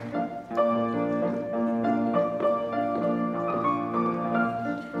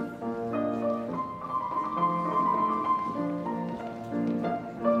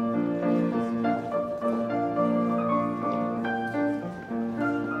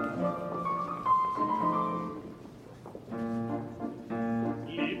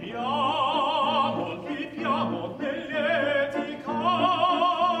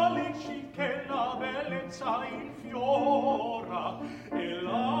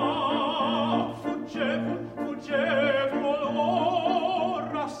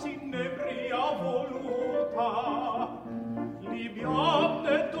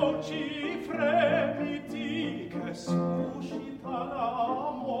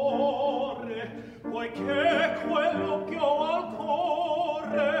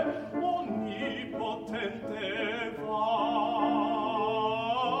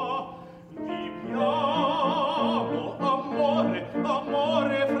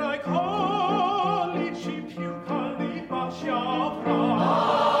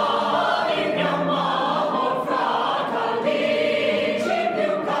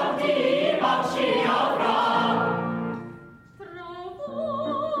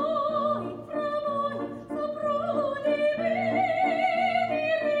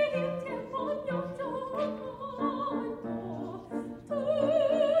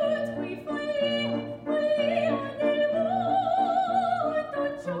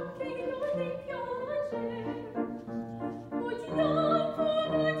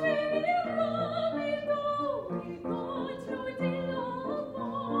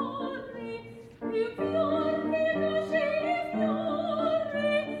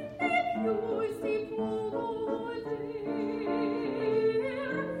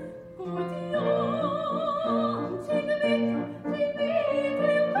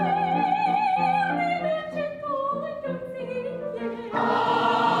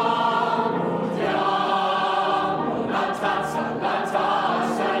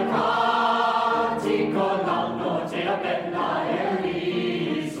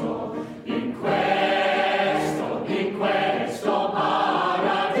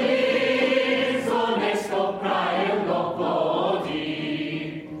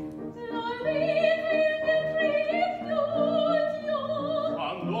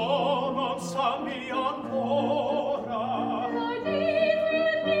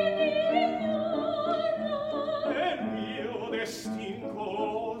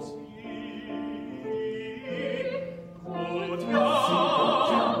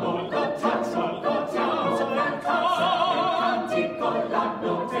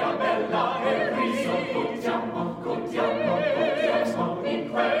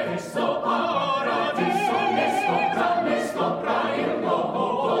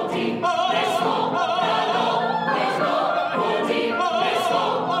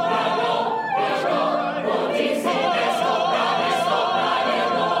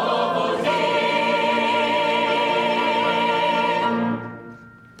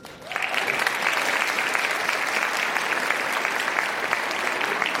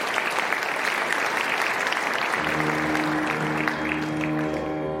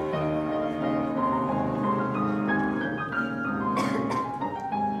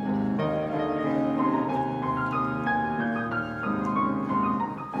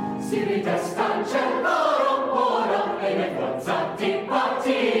Si ridesta il cielo ora e ne forzati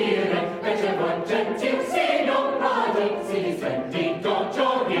partire, fece buon gentil signorati, si risentito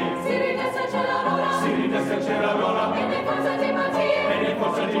gioia. Si ridesta il cielo ora, Si ridesta il cielo ora, e ne forzati partire, e ne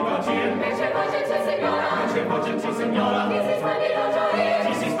forzati partire, fece buon gentil signora, fece buon gentil signora, chi si spandito gioia,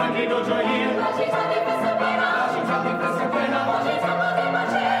 chi si spandito gioia, la città di